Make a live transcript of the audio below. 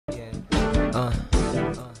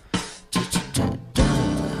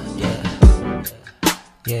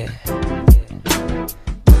Yeah.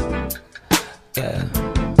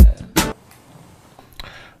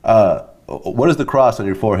 What does the cross on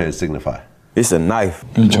your forehead signify? It's a knife.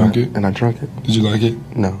 You drank it? And I drank it. Did you like it?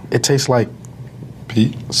 No. It tastes like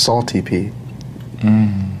pee? Salty pee.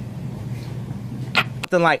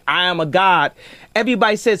 Like I am a god.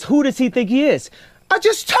 Everybody says, who does he think he is? I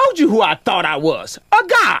just told you who I thought I was. A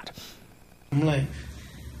god. I'm like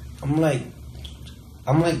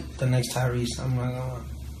the next Tyrese. I'm like,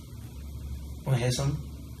 wanna hear something?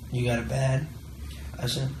 You got it bad? I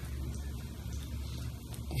said,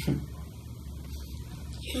 you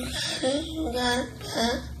got it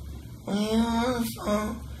bad when you're on the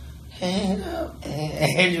phone. Hang up.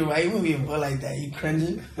 Andrew, why you moving your like that? You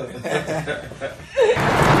cringing?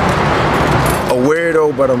 A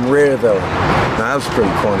weirdo, but I'm rare though. Nah, that was pretty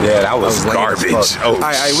corny. Yeah, that was garbage. Oh,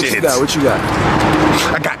 Alright, what shit. you got? What you got?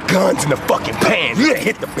 I got guns in the fucking pan. Yeah,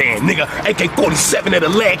 hit the pan, nigga. AK-47 at the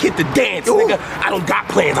leg, hit the dance, nigga. I don't got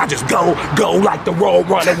plans. I just go like the road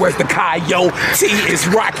runner. Where's the coyote? T is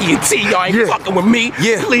Rocky and T. Y'all ain't fucking with me.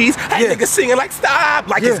 Yeah. Please. That nigga singing like stop,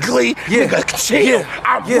 like it's Glee. Nigga, chill.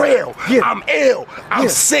 I'm real. I'm ill. I'm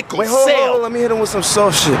sick. Wait, hold on. Let me hit him with some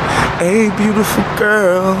soft shit. Hey, beautiful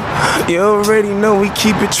girl. You already know we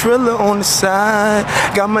keep it Triller on the side.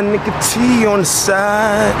 Got my nigga T on the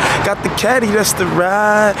side. Got the caddy, that's the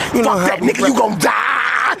ride. You know Fuck that, nigga. You gon' die.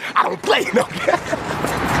 I don't play no.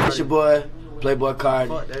 It's your boy, Playboy Card,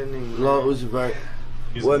 Lil Uzi Vert.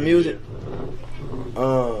 What music?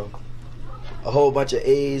 A whole bunch of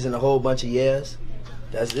A's and a whole bunch of yeahs.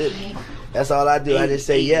 That's it. That's all I do. I just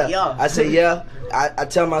say yeah. I say yeah. I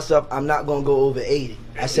tell myself I'm not gonna go over 80.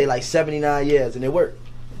 I say like 79 years and it worked.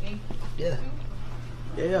 Yeah.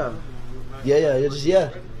 Yeah. It's just yeah.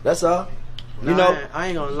 That's all. You know, I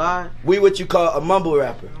ain't gonna lie. We what you call a mumble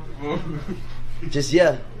rapper. Just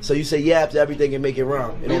yeah. So you say yeah after everything and make it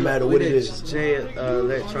wrong. It don't matter what it is.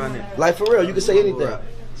 Electronic. Like for real, you can say anything.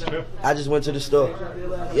 I just went to the store.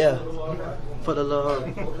 Yeah. For the love.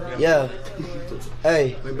 Yeah.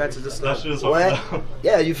 Hey. Went back to the store. What?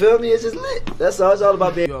 Yeah, you feel me? It's just lit. That's all. It's all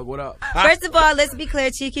about being. Yo, what up? First of all, let's be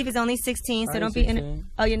clear. Chief Keef is only 16, so don't be in it.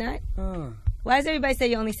 Oh, you're not? Why does everybody say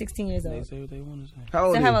you're only 16 years old? They say what they want to say. How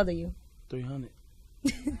old are you? 300.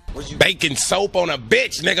 Baking soap on a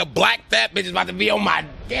bitch, nigga. Black fat bitch is about to be on my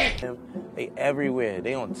dick. They everywhere.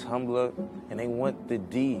 They on Tumblr, and they want the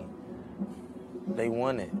D. They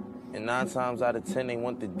want it. And 9 times out of 10, they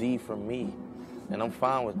want the D from me. And I'm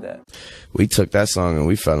fine with that. We took that song and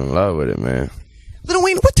we fell in love with it, man. Lil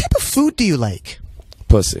Wayne, what type of food do you like?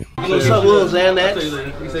 Pussy. What's up, Lil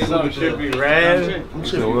Xanax? Some should be red.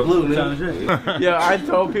 Should be blue, nigga. Yo, I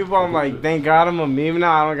told people, I'm like, thank God I'm a meme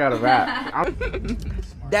now. I don't gotta rap.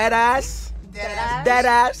 That ass.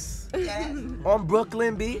 On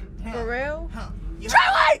Brooklyn, B. For real?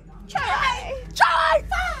 Charlie!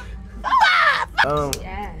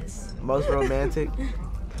 Yes. Most romantic.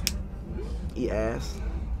 Eat ass.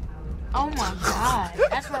 Oh my God.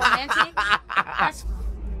 That's romantic? That's...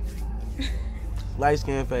 Light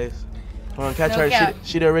skin face. Hold on, catch No her. cap.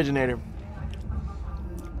 She the originator.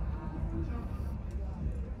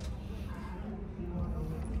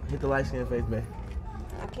 Hit the light skin face, babe.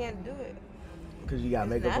 I can't do it. Cause you got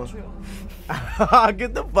makeup Natural. on.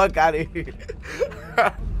 Get the fuck out of here.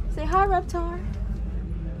 Say hi, Reptar.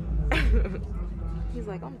 He's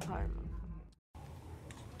like, I'm tired.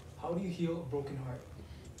 How do you heal a broken heart?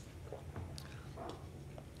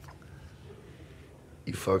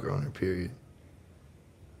 You fuck her on her period.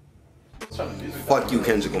 Fuck you,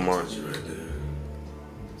 Kendrick Lamar. You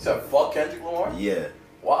said fuck Kendrick Lamar? Yeah.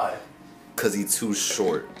 Why? Cause he too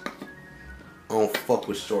short. I don't fuck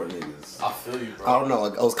with short niggas. I feel you, bro. I don't know.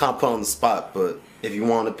 I was kind of put on the spot, but if you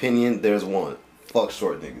want an opinion, there's one. Fuck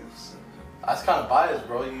short niggas. That's kind of biased,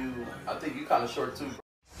 bro. I think you kind of short too, bro.